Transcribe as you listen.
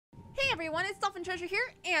Hey everyone, it's Dolphin Treasure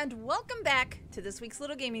here, and welcome back to this week's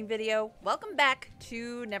little gaming video. Welcome back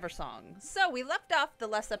to Neversong. So we left off the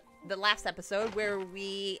last episode where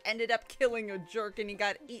we ended up killing a jerk and he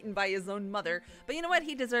got eaten by his own mother. But you know what?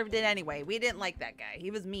 He deserved it anyway. We didn't like that guy. He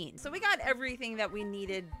was mean. So we got everything that we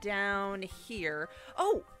needed down here.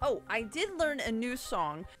 Oh, I did learn a new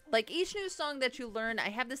song. Like each new song that you learn, I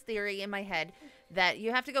have this theory in my head that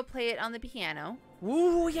you have to go play it on the piano.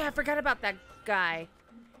 Ooh, yeah, I forgot about that guy.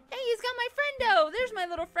 Hey, he's got my friendo. There's my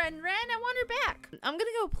little friend, Ren. I want her back. I'm going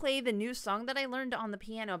to go play the new song that I learned on the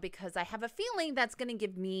piano because I have a feeling that's going to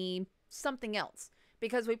give me something else.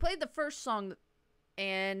 Because we played the first song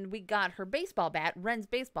and we got her baseball bat, Ren's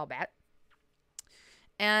baseball bat.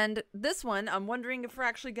 And this one, I'm wondering if we're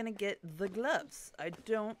actually going to get the gloves. I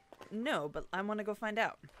don't know, but I want to go find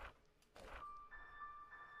out.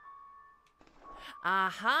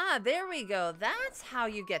 Aha, there we go. That's how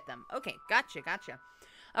you get them. Okay, gotcha.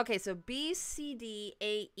 Okay, so B, C, D,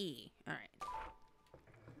 A, E. All right.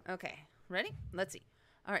 Okay, ready? Let's see.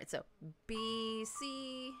 All right, so B,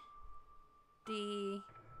 C, D,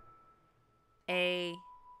 A,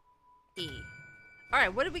 E. All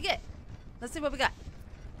right, what did we get? Let's see what we got.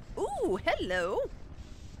 Ooh, hello.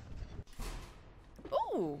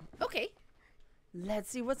 Ooh, okay. Let's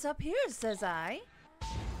see what's up here, says I.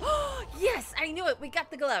 Oh, yes, I knew it. We got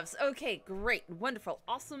the gloves. Okay, great. Wonderful.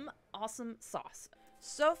 Awesome sauce.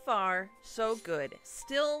 So far, so good.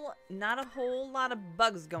 Still not a whole lot of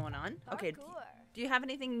bugs going on. Okay, do you have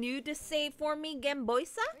anything new to say for me,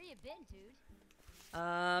 Gamboisa? Where you been,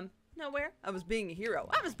 dude? Nowhere. I was being a hero.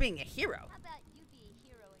 How about you be a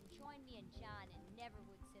hero and join me and John in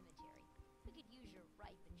Neverwood Cemetery? We could use your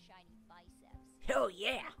ripe and shiny biceps. Oh,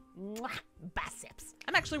 yeah. Mwah, biceps.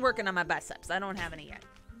 I'm actually working on my biceps. I don't have any yet.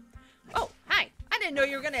 Oh, hi. I didn't know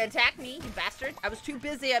you were going to attack me, you bastard. I was too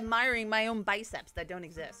busy admiring my own biceps that don't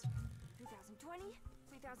exist. 2020,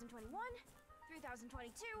 3021,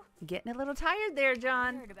 3022. Getting a little tired there,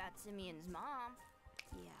 John. I heard about Simeon's mom.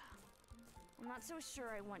 Yeah. I'm not so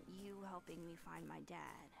sure I want you helping me find my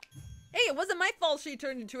dad. Hey, it wasn't my fault she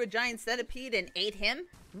turned into a giant centipede and ate him.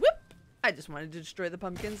 Whoop! I just wanted to destroy the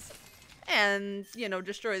pumpkins. And, you know,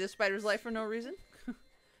 destroy the spider's life for no reason.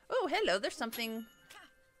 Oh, hello, there's something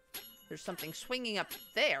swinging up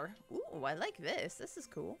there. Ooh, I like this. This is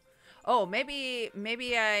cool. Oh, maybe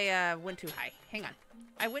I went too high. Hang on.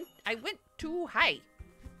 I went too high.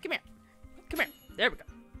 Come here. There we go.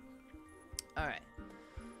 All right.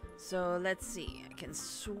 So let's see. I can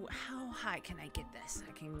how high can I get this?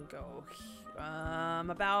 I can go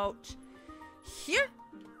about here.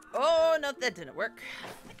 Oh, no, that didn't work.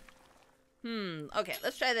 Okay,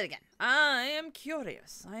 let's try that again. I am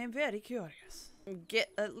curious. I am very curious. Get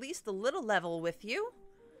at least a little level with you.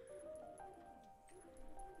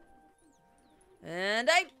 And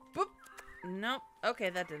boop. Nope. Okay,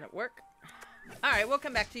 that didn't work. All right, we'll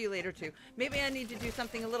come back to you later, too. Maybe I need to do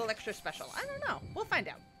something a little extra special. I don't know. We'll find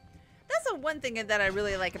out. That's the one thing that I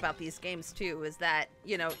really like about these games, too, is that,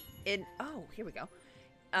 you know, oh, here we go.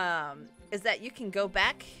 Is that you can go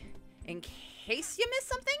back in case you miss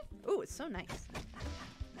something. Ooh, it's so nice.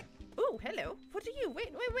 Ooh, hello. What are you?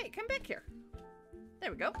 Wait. Come back here.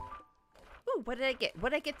 There we go. Ooh, what did I get? What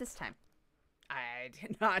did I get this time? I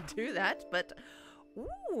did not do that, but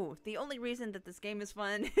ooh, the only reason that this game is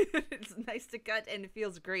fun, it's nice to cut and it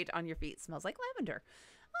feels great on your feet. Smells like lavender.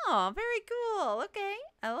 Oh, very cool. Okay,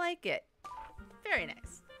 I like it. Very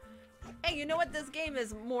nice. Hey, you know what? This game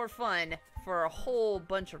is more fun for a whole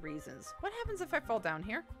bunch of reasons. What happens if I fall down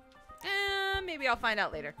here? Maybe I'll find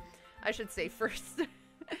out later. I should save first.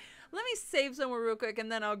 Let me save somewhere real quick, and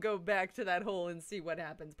then I'll go back to that hole and see what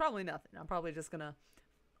happens. Probably nothing. I'm probably just gonna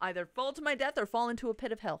either fall to my death or fall into a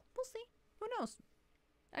pit of hell. We'll see. Who knows?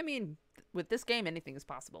 I mean, with this game, anything is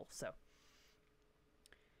possible, so.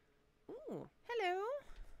 Ooh, hello.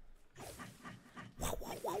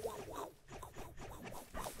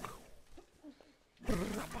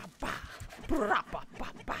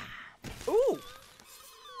 Ooh.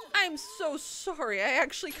 I'm so sorry. I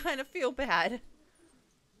actually kind of feel bad.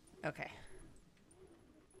 Okay.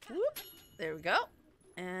 Whoop. There we go.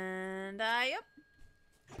 And up.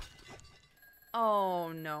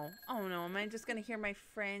 Oh no. Oh no. Am I just gonna hear my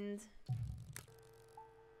friend?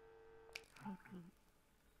 Hey Pete.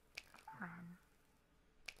 Ren.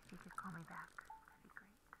 You could call me back.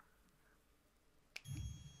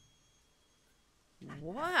 That'd be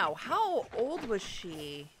great. Wow. How old was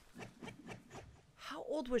she? How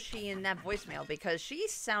old was she in that voicemail? Because she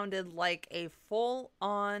sounded like a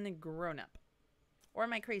full-on grown-up. Or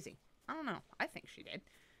am I crazy? I don't know. I think she did.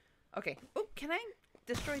 Okay. Oh, can I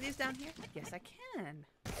destroy these down here? Yes, I can.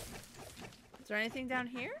 Is there anything down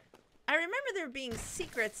here? I remember there being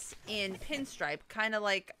secrets in Pinstripe, kind of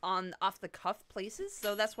like on off-the-cuff places,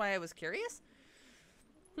 so that's why I was curious.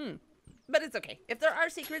 But it's okay. If there are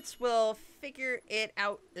secrets, we'll figure it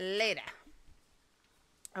out later.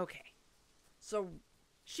 Okay. So,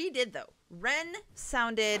 she did, though. Ren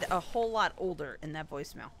sounded a whole lot older in that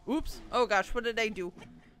voicemail. Oops. Oh, gosh, what did I do?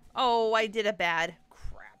 Oh, I did a bad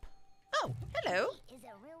crap. Oh, hello. Hey, is it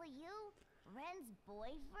really you? Ren's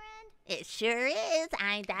boyfriend? It sure is. That's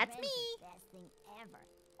Ren's me. the best thing ever.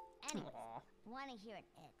 Anyways, Aw. want to hear an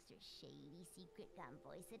extra shady secret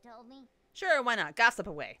Gamboisa told me? Sure, why not? Gossip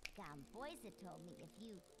away. Gamboisa told me if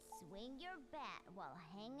you swing your bat while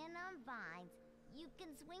hanging on vines, you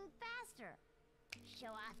can swing faster.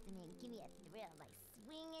 Show off to me and give me a thrill by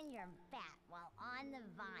swinging your bat while on the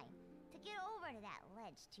vine to get over to that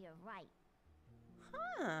ledge to your right.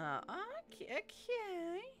 Huh.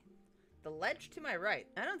 Okay. The ledge to my right.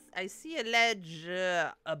 I see a ledge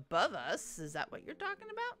above us. Is that what you're talking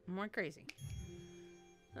about? More crazy.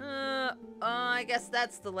 I guess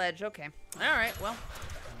that's the ledge. Okay. All right. Well.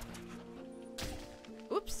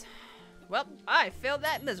 Oops. Well, I failed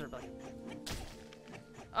that miserably.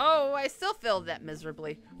 Oh, I still failed that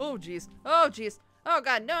miserably. Oh, jeez. Oh, jeez. Oh,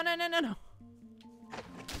 God. No.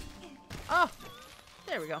 Oh,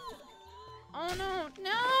 there we go. Oh, no.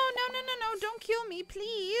 No. Don't kill me,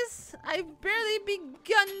 please. I've barely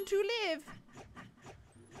begun to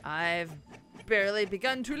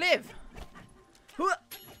live. Woo!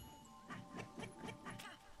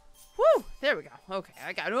 There we go. Okay,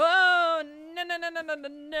 I got it. Oh,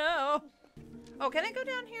 no. Oh, can I go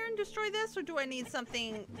down here and destroy this, or do I need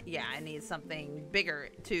something? Yeah, I need something bigger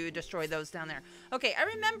to destroy those down there. Okay, I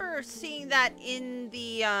remember seeing that in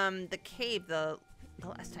the cave the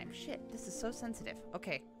last time. Shit, this is so sensitive.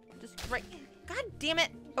 Okay, just right. God damn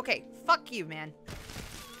it. Okay, fuck you, man.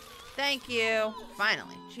 Thank you.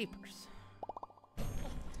 Finally, cheapers.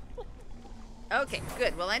 Okay,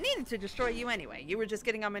 good. Well, I needed to destroy you anyway. You were just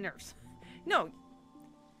getting on my nerves. No,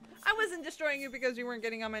 I wasn't destroying you because you weren't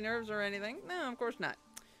getting on my nerves or anything. No, of course not.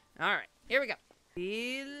 All right, here we go.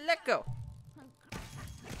 Let go.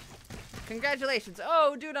 Congratulations.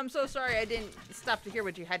 Oh, dude, I'm so sorry I didn't stop to hear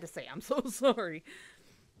what you had to say. I'm so sorry.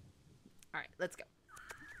 All right, let's go.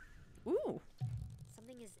 Ooh.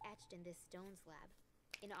 Something is etched in this stone slab.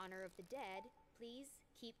 In honor of the dead, please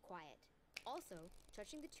keep quiet. Also,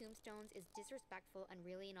 touching the tombstones is disrespectful and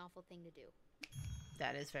really an awful thing to do.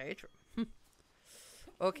 That is very true.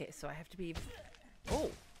 Okay, so I have to be... Oh.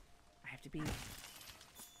 I have to be...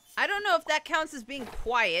 I don't know if that counts as being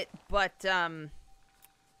quiet, but, I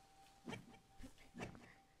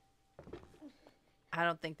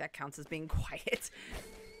don't think that counts as being quiet.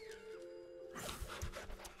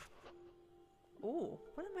 Oh,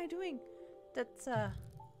 what am I doing? That's,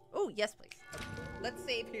 Oh, yes, please. Let's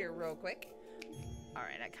save here real quick.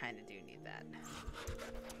 Alright, I kind of do need that.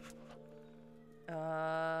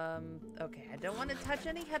 Okay, I don't want to touch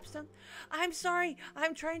any headstones. I'm sorry,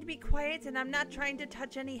 I'm trying to be quiet and I'm not trying to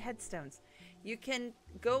touch any headstones. You can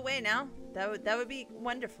go away now. That would be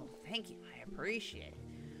wonderful. Thank you, I appreciate it.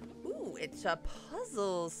 Ooh, it's a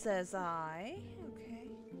puzzle, says I. Okay.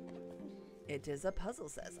 It is a puzzle,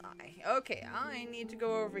 says I. Okay, I need to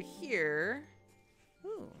go over here.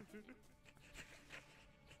 Ooh.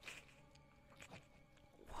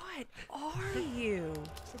 What are you?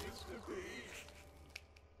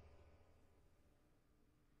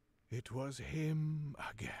 It was him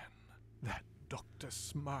again, that Dr.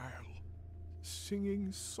 Smile,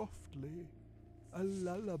 singing softly a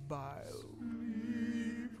lullaby.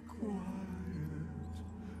 Sleep quiet,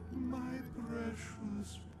 my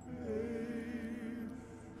precious babe.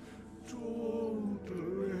 Don't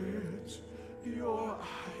let your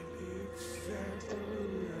eyelids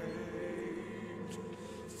separate.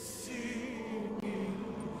 Singing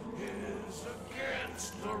is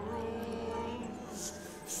against the rules.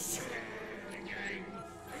 Singing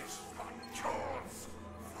is for chores.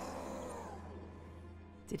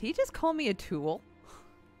 Did he just call me a tool?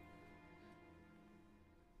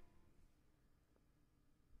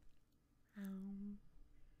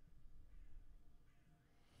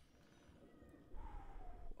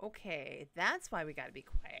 Okay, that's why we gotta be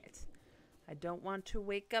quiet. I don't want to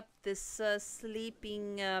wake up this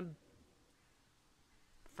sleeping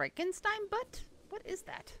Frankenstein butt? What is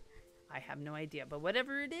that? I have no idea, but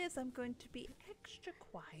whatever it is, I'm going to be extra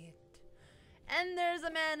quiet. And there's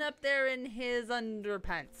a man up there in his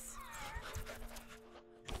underpants.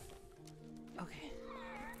 Okay.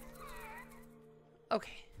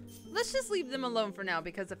 Okay. Let's just leave them alone for now,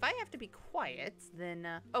 because if I have to be quiet, then...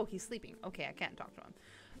 oh, he's sleeping. Okay, I can't talk to him.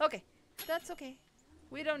 Okay, that's okay.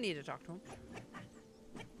 We don't need to talk to him.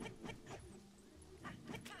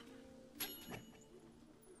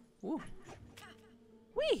 Ooh.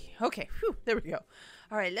 Whee! Okay, whew, there we go.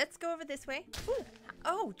 All right, let's go over this way. Ooh.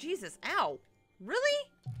 Oh, Jesus, ow. Really?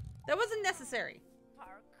 That wasn't necessary.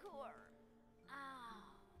 Parkour. Ow.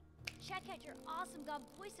 Check out your awesome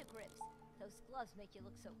gompoisa grips. Those gloves make you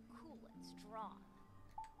look so cool and strong.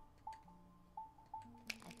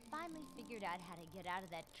 I finally figured out how to get out of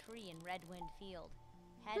that tree in Redwind Field.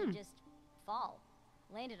 Had to just fall.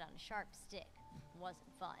 Landed on a sharp stick.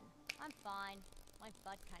 Wasn't fun. I'm fine. My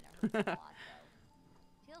butt kind of hurts a lot, though.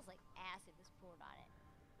 Feels like acid was poured on it.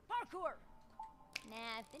 Parkour!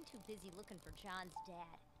 Nah, I've been too busy looking for John's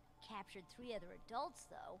dad. Captured 3 other adults,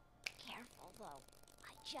 though. Careful, though.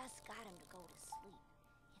 I just got him to go to sleep.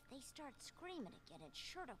 If they start screaming again, it's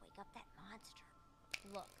sure to wake up that monster.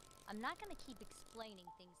 Look, I'm not gonna keep explaining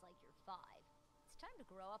things like you're 5. It's time to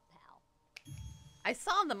grow up, pal. I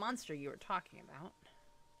saw the monster you were talking about.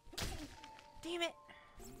 Damn it.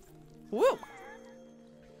 Woo!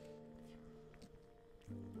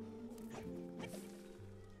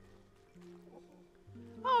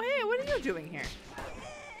 Oh, hey, what are you doing here?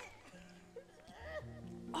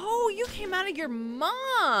 Oh, you came out of your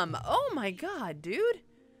mom. Oh my god, dude.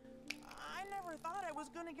 I never thought I was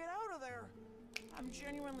gonna get out of there. I'm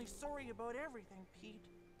genuinely sorry about everything, Pete.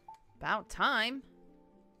 About time.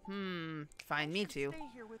 Fine, me too. Stay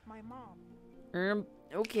here with my mom.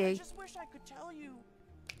 Okay. I just wish I could tell you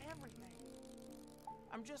everything.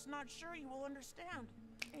 I'm just not sure you will understand.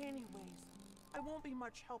 Anyways, I won't be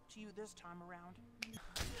much help to you this time around.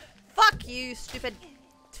 Fuck you, stupid.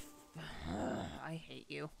 I hate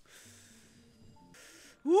you.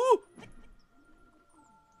 Woo!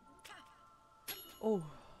 Oh,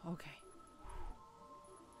 okay.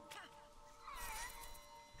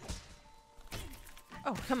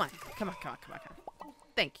 Oh, come on. Come on, come on, come on, come on.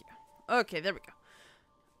 Thank you. Okay, there we go.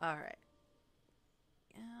 Alright.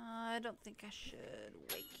 I don't think I should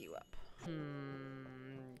wake you up.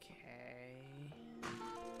 Okay.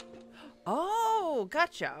 Oh,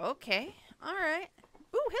 gotcha. Okay. Alright.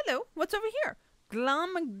 Ooh, hello. What's over here?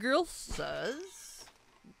 Glomgirlsas.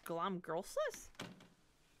 Glomgirlsas?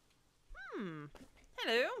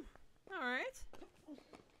 Hello. Alright.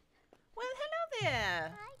 Well, hello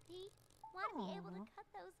there. Hi, Pete. Want to be able to cut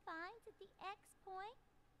those vines at the X point?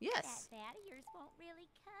 Yes. That bat of yours won't really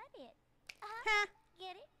cut it. Huh.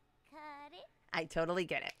 Get it? Cut it? I totally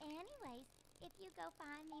get it. Anyways, if you go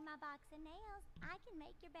find me my box of nails, I can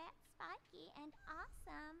make your bat spiky and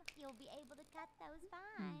awesome. You'll be able to cut those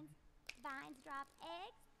vines. Vines drop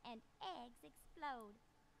eggs, and eggs explode.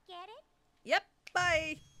 Get it? Yep.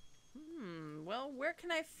 Bye. Well, where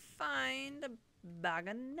can I find a bag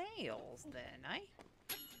of nails then, eh?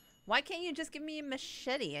 Why can't you just give me a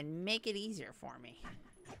machete and make it easier for me?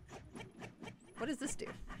 What does this do?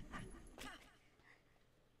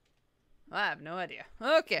 I have no idea.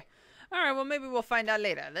 Okay. Alright, well maybe we'll find out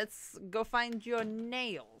later. Let's go find your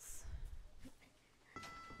nails.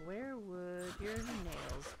 Where would your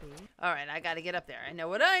nails be? Alright, I gotta get up there. I know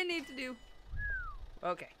what I need to do.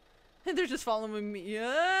 Okay. They're just following me.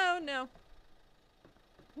 Oh no.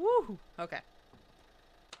 Woo! Okay.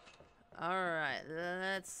 Alright,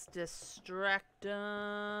 let's distract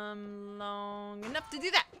them long enough to do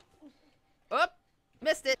that. Oh,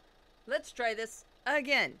 missed it. Let's try this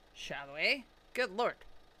again, shall we? Good lord.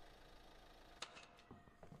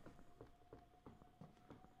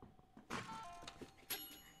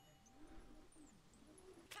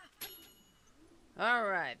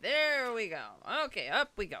 Alright, there we go. Okay,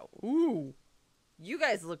 up we go. Ooh. You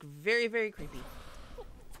guys look very, very creepy.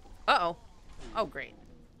 Uh-oh. Oh, great.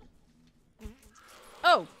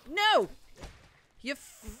 Oh, no!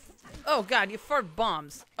 Oh, God, you fart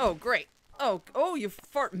bombs. Oh, great. Oh, you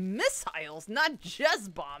fart missiles, not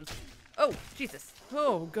just bombs. Oh, Jesus.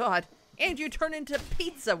 Oh, God. And you turn into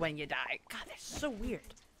pizza when you die. God, that's so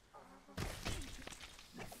weird.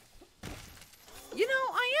 You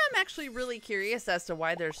know, I am actually really curious as to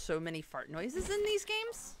why there's so many fart noises in these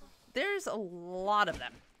games. There's a lot of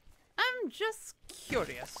them. I'm just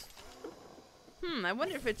curious. I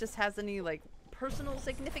wonder if it just has any, like, personal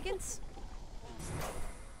significance.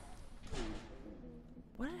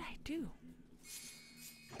 What did I do?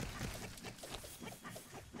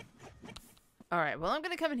 Alright, well, I'm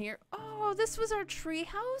gonna come in here. Oh, this was our tree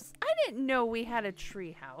house? I didn't know we had a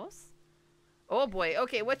tree house. Oh boy,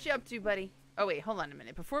 okay, what you up to, buddy? Oh wait, hold on a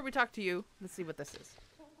minute. Before we talk to you, let's see what this is.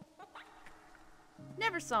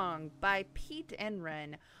 Neversong by Pete and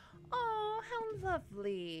Ren. Oh, how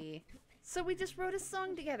lovely. So we just wrote a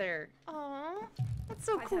song together. Aw, that's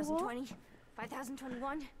so cool. 5020,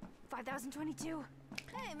 5021, 5022.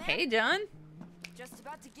 Hey, man. Hey, John. Just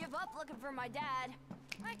about to give up looking for my dad.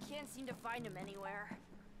 I can't seem to find him anywhere.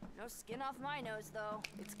 No skin off my nose, though.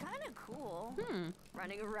 It's kind of cool.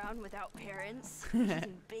 Running around without parents,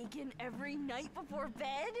 eating bacon every night before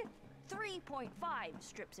bed. 3.5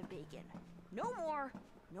 strips of bacon. No more,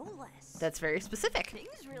 no less. That's very specific.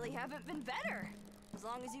 Things really haven't been better. As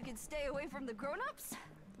long as you can stay away from the grown-ups,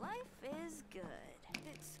 life is good.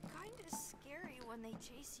 It's kind of scary when they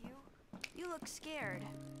chase you. You look scared.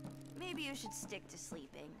 Maybe you should stick to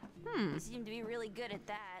sleeping. You seem to be really good at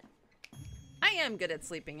that. I am good at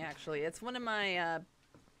sleeping, actually. It's one of my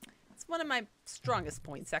strongest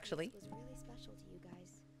points, actually. This was really special to you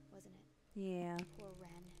guys, wasn't it? Yeah. Poor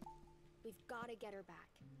Ren. We've got to get her back.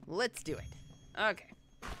 Let's do it. Okay.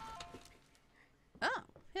 Oh,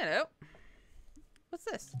 hello. What's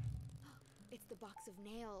this? It's the box of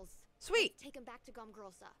nails. Sweet. Take him back to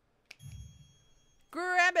Gumgrosa.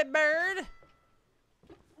 Grab it, bird.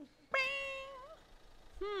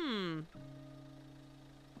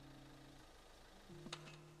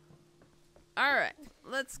 All right,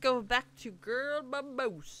 let's go back to Girl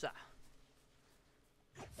Barbosa.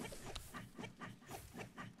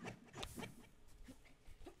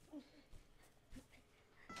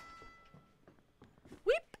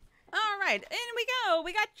 Weep. All right, in we go.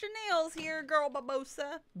 We got your nails here, Girl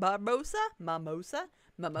Barbosa. Barbosa? Mimosa?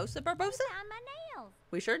 Mimosa Barbosa? Found my nails.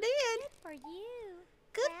 We sure did. Good for you.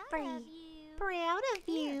 Good Proud for of you. you. Proud of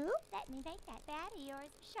you. Let me make that bat of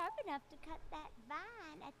yours sharp enough to cut that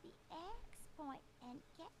vine at the X point and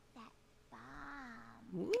get that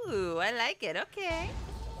bomb. Ooh, I like it. Okay.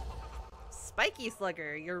 Spiky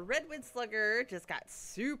Slugger. Your Redwood Slugger just got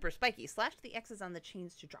super spiky. Slash the X's on the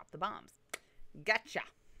chains to drop the bombs. Gotcha.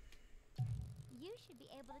 You should be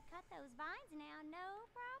able to cut those vines now, no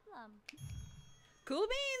problem. Cool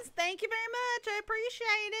beans. Thank you very much. I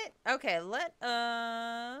appreciate it. Okay, let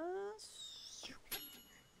us...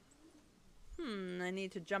 I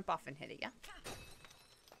need to jump off and hit it, yeah?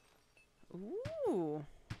 Ooh.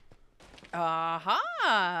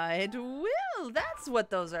 Aha! It will. That's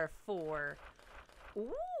what those are for.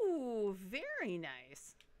 Ooh, very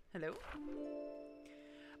nice. Hello?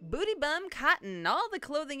 Booty Bum Cotton. All the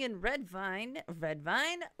clothing in Red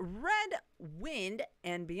Wind,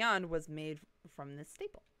 and beyond was made from this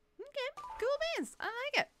staple. Okay, cool beans. I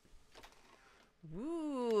like it.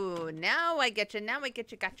 Ooh, now I get you. Now I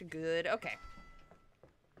get you. Got you good. Okay.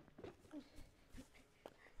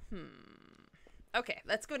 Okay,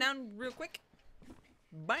 let's go down real quick.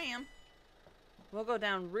 Bam. We'll go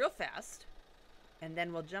down real fast. And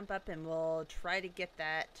then we'll jump up and we'll try to get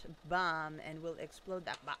that bomb and we'll explode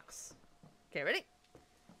that box. Okay, ready?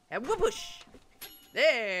 And whoosh!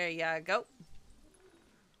 There you go.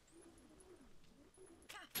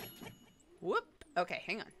 Whoop. Okay,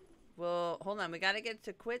 hang on. Well, hold on. We gotta get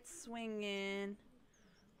to quit swinging.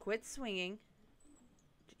 Quit swinging.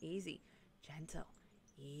 Easy. Gentle.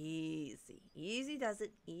 Easy. Easy does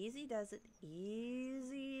it. Easy does it.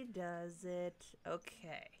 Easy does it.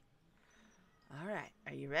 Okay. All right.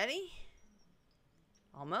 Are you ready?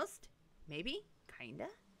 Almost? Maybe? Kinda?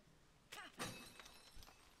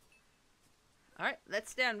 All right.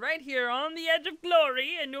 Let's stand right here on the edge of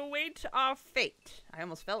glory and await our fate. I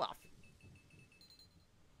almost fell off.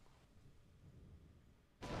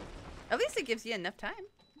 At least it gives you enough time.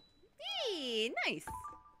 Hey, nice.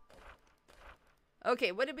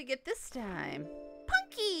 Okay, what did we get this time?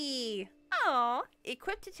 Punky! Oh,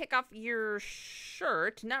 equipped to take off your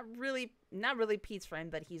shirt. Not really Pete's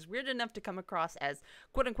friend, but he's weird enough to come across as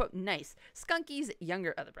quote-unquote nice. Skunky's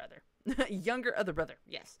younger other brother. Younger other brother,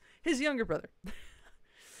 yes. His younger brother.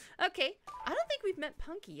 Okay, I don't think we've met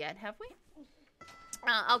Punky yet, have we?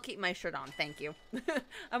 I'll keep my shirt on, thank you.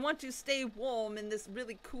 I want to stay warm in this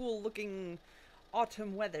really cool-looking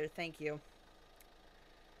autumn weather, thank you.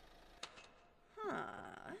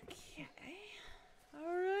 Okay.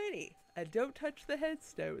 Alrighty. I don't touch the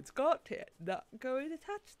headstones. Got it. Not going to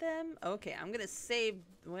touch them. Okay, I'm gonna save...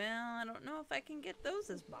 Well, I don't know if I can get those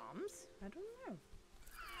as bombs. I don't know.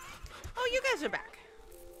 Oh, you guys are back.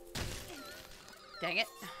 Dang it.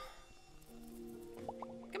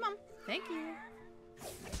 Come on. Thank you.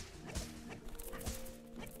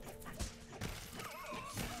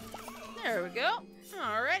 There we go.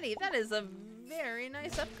 Alrighty, that is a very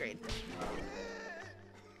nice upgrade.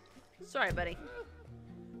 Sorry, buddy.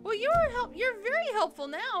 Well, you're very helpful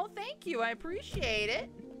now. Thank you. I appreciate it.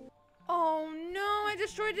 Oh no, I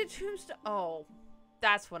destroyed a tombstone. Oh,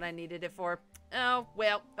 that's what I needed it for. Oh,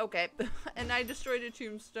 well, okay. And I destroyed a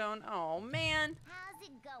tombstone. Oh man. How's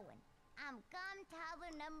it going? I'm Gum Tower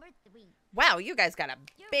number 3. Wow, you guys got a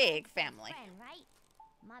You're big Ren's family. friend, right?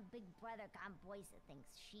 My big brother Gamboisa thinks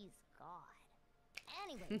she's God.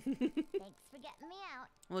 Anyways, thanks for getting me out.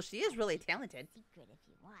 Well, she is really talented. Secret if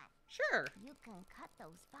you want. Sure. You can cut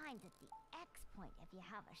those vines at the X point if you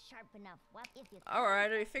have a sharp enough weapon. If you All right, I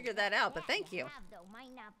already figured that out, but thank you. Have, though,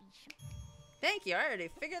 might not be Thank you. I already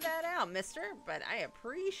figured that out, mister, but I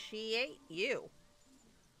appreciate you.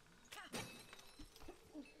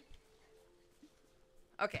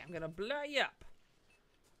 Okay, I'm gonna blow you up.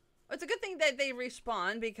 It's a good thing that they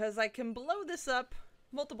respawn because I can blow this up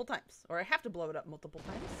multiple times. Or I have to blow it up multiple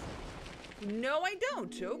times. No, I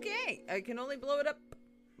don't. Okay. I can only blow it up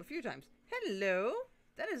a few times. Hello.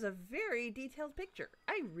 That is a very detailed picture.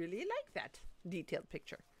 I really like that detailed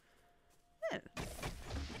picture. Yeah.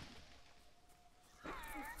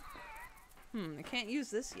 I can't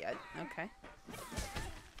use this yet. Okay.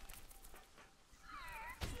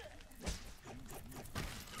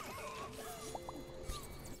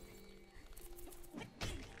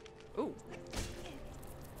 Ooh.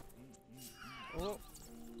 Oh.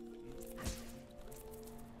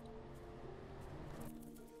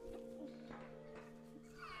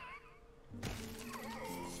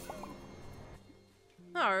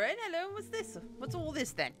 All right, hello. What's this? What's all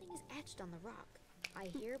this then? Something is etched on the rock. I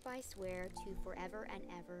hereby swear to forever and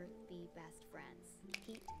ever be best friends,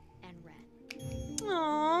 Pete and Ren.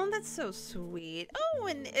 Aw, that's so sweet. Oh,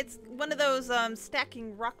 and it's one of those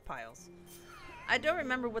stacking rock piles. I don't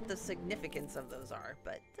remember what the significance of those are,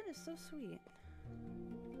 but that is so sweet.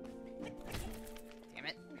 Damn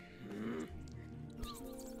it.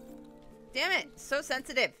 Damn it, so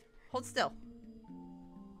sensitive. Hold still.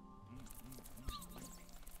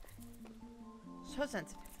 So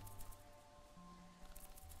sensitive.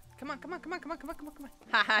 Come on, come on, come on, come on, come on, come on, come on.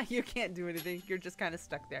 Haha, you can't do anything. You're just kind of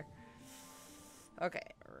stuck there.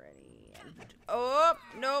 Okay, ready. And oh,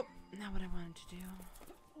 nope. Not what I wanted to do.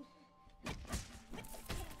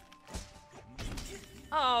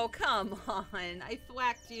 Oh, come on. I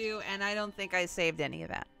thwacked you, and I don't think I saved any of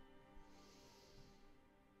that.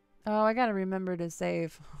 Oh, I gotta remember to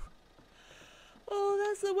save. Oh,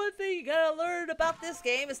 that's the one thing you gotta learn about this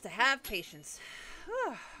game is to have patience.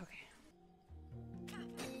 Okay.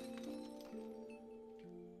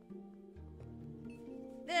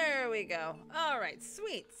 There we go. Alright,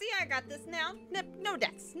 sweet. See, I got this now. No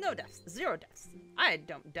deaths. No deaths. 0 deaths. I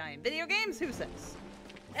don't die in video games. Who says?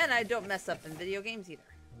 And I don't mess up in video games either.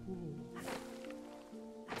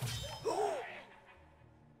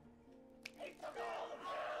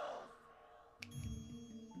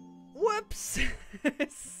 Whoops!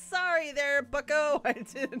 Sorry there, bucko. I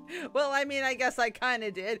didn't. Well, I mean, I guess I kind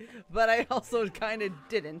of did, but I also kind of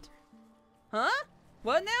didn't. Huh?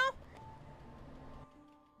 What now?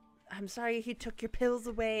 I'm sorry he took your pills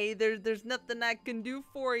away. There's nothing I can do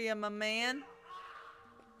for you, my man.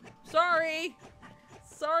 Sorry.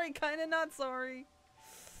 Sorry, kind of not sorry.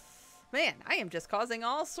 Man, I am just causing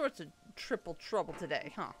all sorts of triple trouble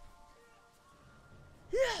today, huh?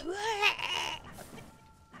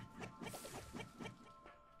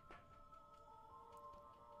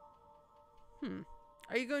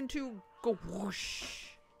 Are you going to go whoosh?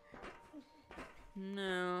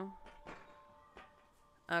 No.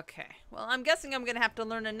 Okay. Well, I'm guessing I'm going to have to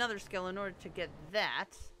learn another skill in order to get that.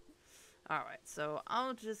 Alright, so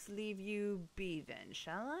I'll just leave you be then,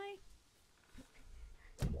 shall I?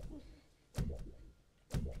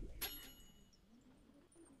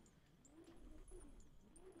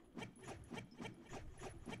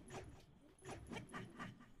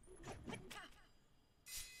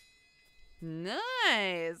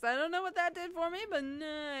 Nice! I don't know what that did for me, but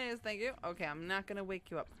nice. Thank you. Okay, I'm not gonna wake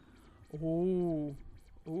you up. Ooh.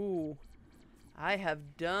 Ooh. I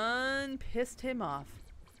have done pissed him off.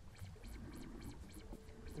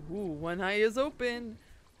 Ooh, one eye is open.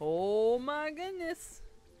 Oh my goodness.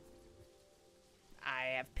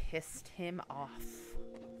 I have pissed him off.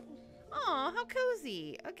 Aw, how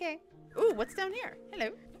cozy. Okay. Ooh, what's down here? Hello.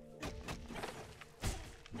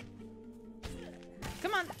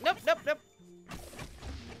 Come on. Nope, nope, nope.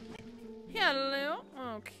 Hello.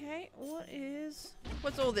 Okay.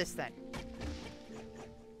 What's all this then?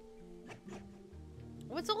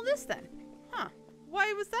 What's all this then? Huh.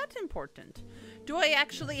 Why was that important? Do I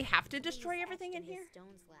actually have to destroy everything in here?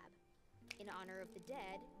 Stone slab. In honor of the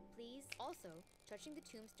dead, please. Also, touching the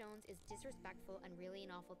tombstones is disrespectful and really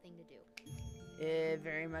an awful thing to do. It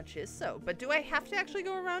very much is so. But do I have to actually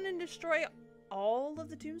go around and destroy all of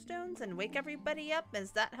the tombstones and wake everybody up?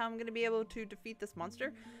 Is that how I'm going to be able to defeat this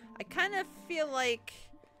monster? I kind of feel like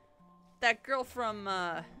that girl from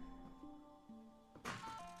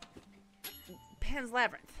Pan's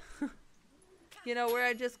Labyrinth. You know, where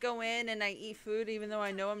I just go in and I eat food even though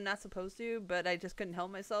I know I'm not supposed to, but I just couldn't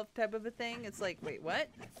help myself type of a thing. It's like, wait, what?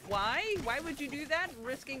 Why? Why would you do that?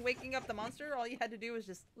 Risking waking up the monster? All you had to do was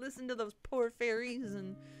just listen to those poor fairies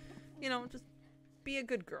and, you know, just be a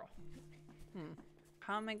good girl.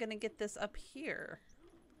 How am I gonna get this up here?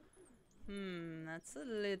 That's a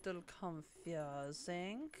little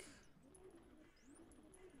confusing.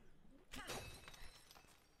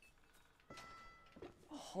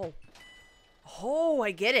 Oh. Oh,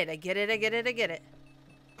 I get it. I get it. I get it. I get it.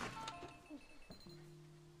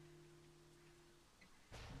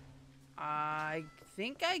 I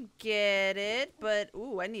think I get it, but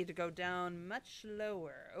ooh, I need to go down much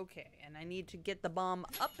lower. Okay, and I need to get the bomb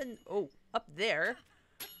up and up there.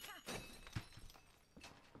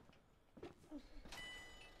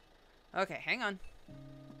 Okay, hang on.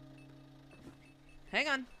 Hang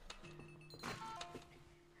on.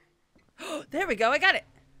 There we go. I got it.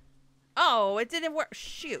 Oh, it didn't work.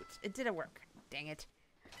 Shoot, it didn't work. Dang it.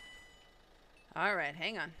 All right,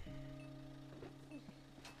 hang on.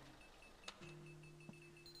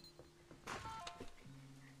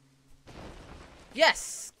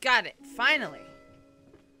 Yes, got it. Finally.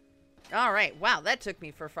 All right. Wow, that took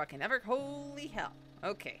me for fucking ever. Holy hell.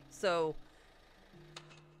 Okay, so...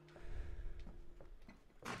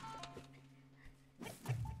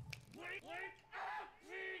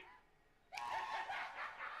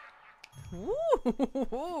 Woo!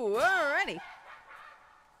 Alrighty.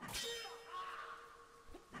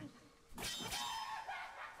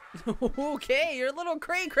 Okay, you're a little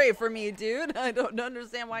cray-cray for me, dude. I don't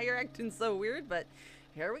understand why you're acting so weird, but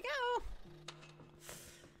here we go.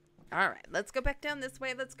 Alright, let's go back down this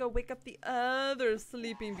way. Let's go wake up the other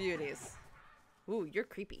sleeping beauties. Ooh, you're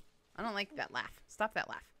creepy. I don't like that laugh. Stop that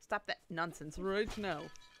laugh. Stop that nonsense right now.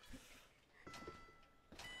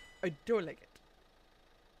 I don't like it.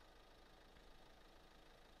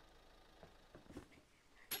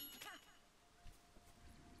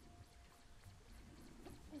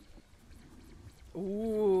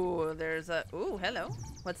 Ooh, there's a... Ooh, hello.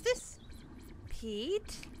 What's this?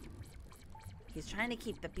 Pete? He's trying to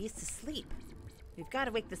keep the beast asleep. We've got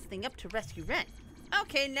to wake this thing up to rescue Ren.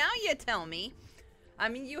 Okay, now you tell me. I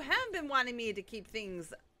mean, you have been wanting me to keep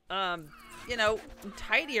things, you know,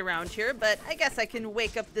 tidy around here, but I guess I can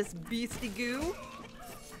wake up this beastie goo.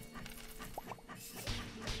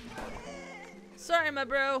 Sorry, my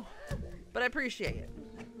bro, but I appreciate it.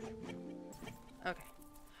 Okay.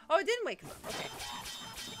 Oh, it didn't wake him up. Okay.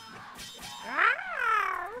 Ah!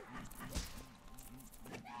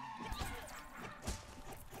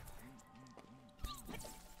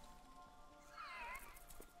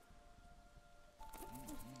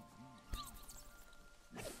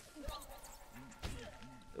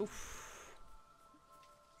 Oof.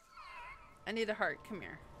 I need a heart. Come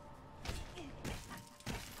here.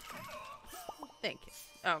 Thank you.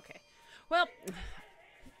 Okay. Well,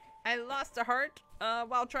 I lost a heart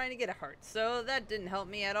while trying to get a heart, so that didn't help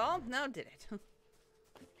me at all. Now did it?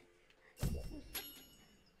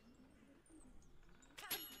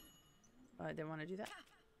 I didn't want to do that.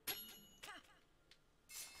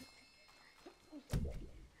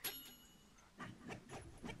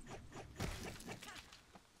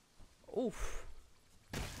 Oof.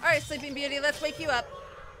 Alright, Sleeping Beauty, let's wake you up.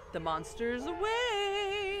 The monster's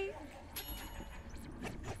awake.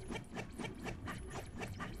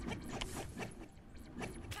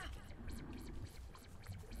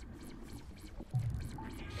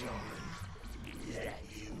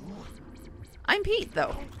 I'm Pete,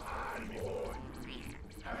 though.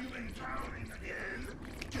 Have you been drowning again?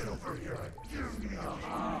 Get over here and give me a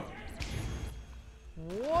hug.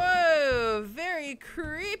 Whoa, very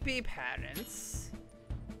creepy parents.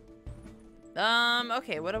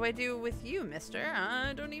 Okay, what do I do with you, mister?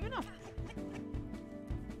 I don't even know.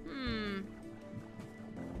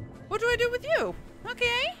 What do I do with you?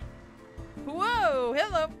 Okay. Whoa,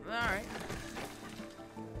 hello. Alright.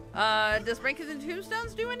 Does breaking the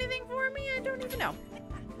tombstones do anything for me? I don't even know.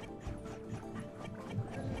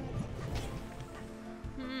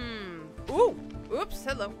 Ooh, oops,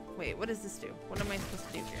 hello. Wait, what does this do? What am I supposed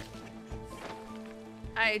to do here?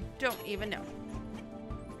 I don't even know.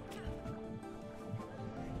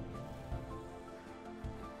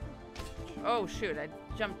 Oh shoot, I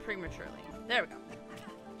jumped prematurely. There we go.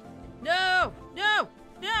 No! No!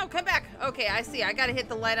 No! Come back! Okay, I see. I gotta hit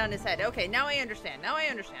the light on his head. Okay, now I understand. Now I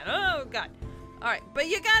understand. Oh god. Alright, but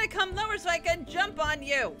you gotta come lower so I can jump on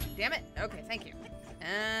you. Damn it. Okay, thank you.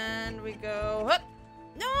 And we go up.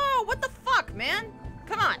 No! What the fuck, man?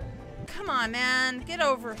 Come on. Come on, man. Get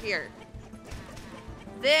over here.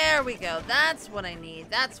 There we go. That's what I need.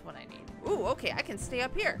 That's what I need. Ooh, okay. I can stay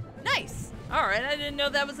up here. Nice. Alright, I didn't know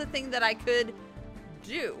that was a thing that I could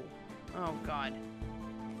do. Oh, God.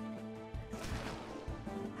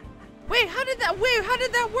 Wait, how did that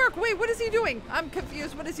work? Wait, what is he doing? I'm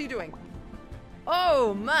confused. What is he doing?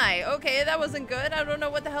 Oh, my. Okay, that wasn't good. I don't know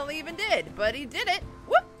what the hell he even did, but he did it.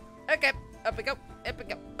 Whoop. Okay, up we go. Up we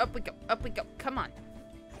go. Up we go. Up we go. Come on.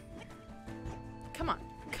 Come on.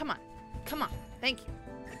 Come on. Come on. Thank you.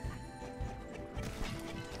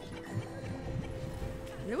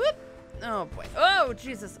 Whoop. Oh, boy. Oh,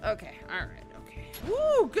 Jesus. Okay. All right. Okay.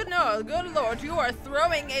 Woo. Good no. Good Lord. You are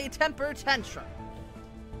throwing a temper tantrum.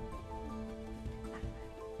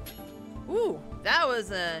 Ooh. That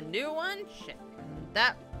was a new one. Shit.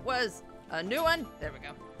 That was a new one. There we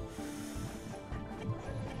go.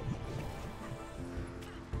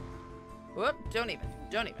 Whoop. Don't even.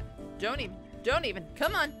 Don't even. Don't even. Don't even.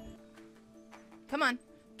 Come on. Come on.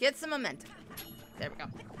 Get some momentum. There we go.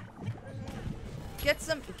 Get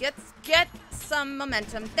some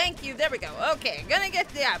momentum. Thank you. There we go. Okay, gonna get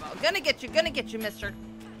the eyeball. Gonna get you, mister.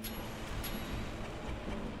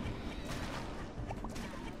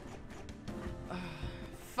 Oh,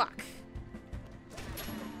 fuck.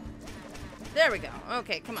 There we go.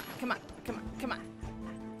 Okay, come on, come on, come on, come on.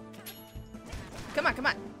 Come on, come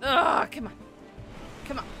on. Oh, come on.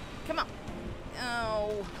 Come on, come on.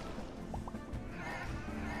 Oh.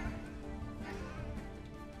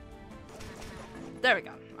 There we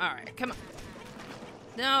go. Alright, come on.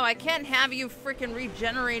 No, I can't have you freaking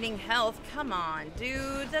regenerating health. Come on,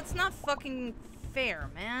 dude. That's not fucking fair,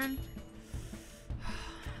 man.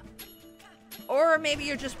 Or maybe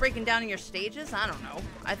you're just breaking down in your stages? I don't know.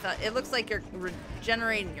 I thought it looks like you're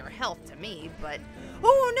regenerating your health to me, but...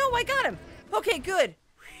 Oh, no, I got him! Okay, good.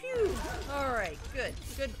 Phew. Alright, good.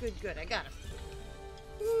 Good, good, good. I got him.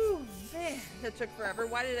 Ooh, man. That took forever.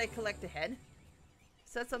 Why did I collect a head?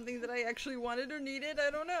 Is that something that I actually wanted or needed?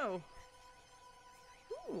 I don't know.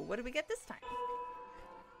 Ooh, what do we get this time?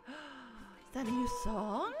 Is that a new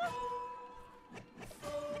song?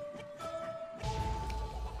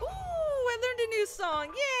 Ooh, I learned a new song.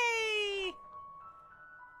 Yay!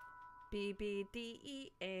 B, B, D, E,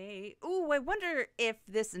 A. Ooh, I wonder if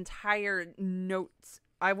this entire notes...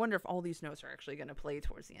 I wonder if all these notes are actually going to play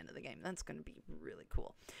towards the end of the game. That's going to be really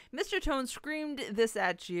cool. Mr. Tone screamed this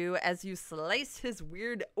at you as you sliced his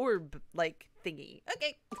weird orb-like thingy.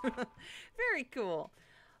 Okay. Very cool.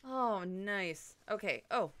 Oh, nice. Okay.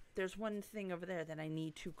 Oh, there's one thing over there that I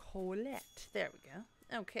need to collect. There we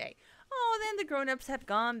go. Okay. Oh, then the grown-ups have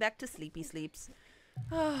gone back to sleepy sleeps.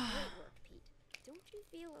 Great work, Pete. Don't you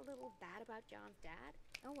feel a little bad about John's dad?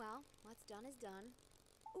 Oh well, what's done is done.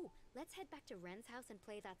 Ooh, let's head back to Ren's house and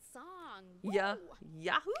play that song. Woo! Yeah.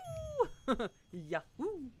 Yahoo!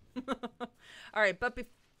 Yahoo! All right, but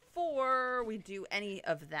before we do any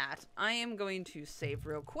of that, I am going to save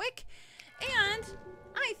real quick. And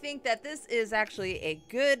I think that this is actually a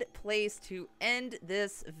good place to end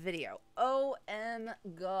this video. OM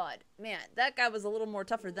God. Man, that guy was a little more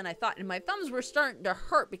tougher than I thought. And my thumbs were starting to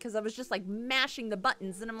hurt because I was just like mashing the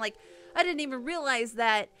buttons. And I'm like, I didn't even realize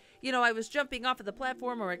that, you know, I was jumping off of the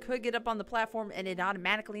platform, or I could get up on the platform and it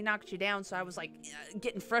automatically knocked you down. So I was like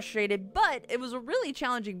getting frustrated. But it was a really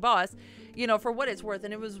challenging boss, you know, for what it's worth.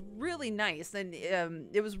 And it was really nice. And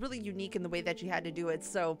it was really unique in the way that you had to do it.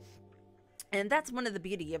 So... And that's one of the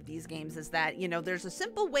beauty of these games, is that, you know, there's a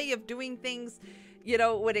simple way of doing things, you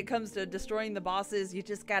know, when it comes to destroying the bosses. You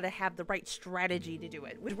just got to have the right strategy to do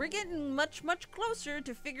it. We're getting much, much closer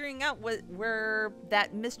to figuring out where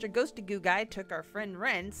that Mr. Ghosty Goo guy took our friend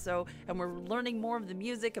Ren. So, and we're learning more of the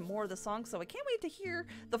music and more of the songs. So I can't wait to hear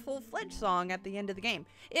the full-fledged song at the end of the game,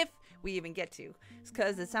 if we even get to.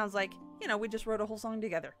 Because it sounds like, you know, we just wrote a whole song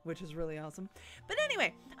together, which is really awesome. But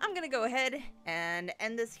anyway, I'm going to go ahead and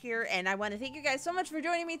end this here. And I want to thank you guys so much for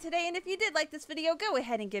joining me today. And if you did like this video, go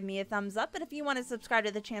ahead and give me a thumbs up. And if you want to subscribe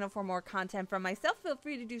to the channel for more content from myself, feel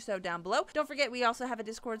free to do so down below. Don't forget, we also have a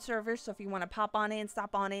Discord server. So if you want to pop on in,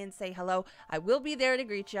 stop on in, say hello, I will be there to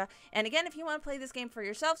greet you. And again, if you want to play this game for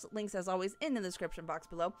yourselves, links as always in the description box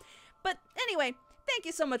below. But anyway, thank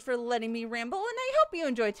you so much for letting me ramble, and I hope you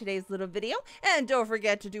enjoyed today's little video. And don't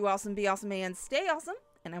forget to do awesome, be awesome, and stay awesome.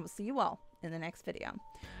 And I will see you all in the next video.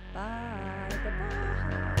 Bye. Bye-bye.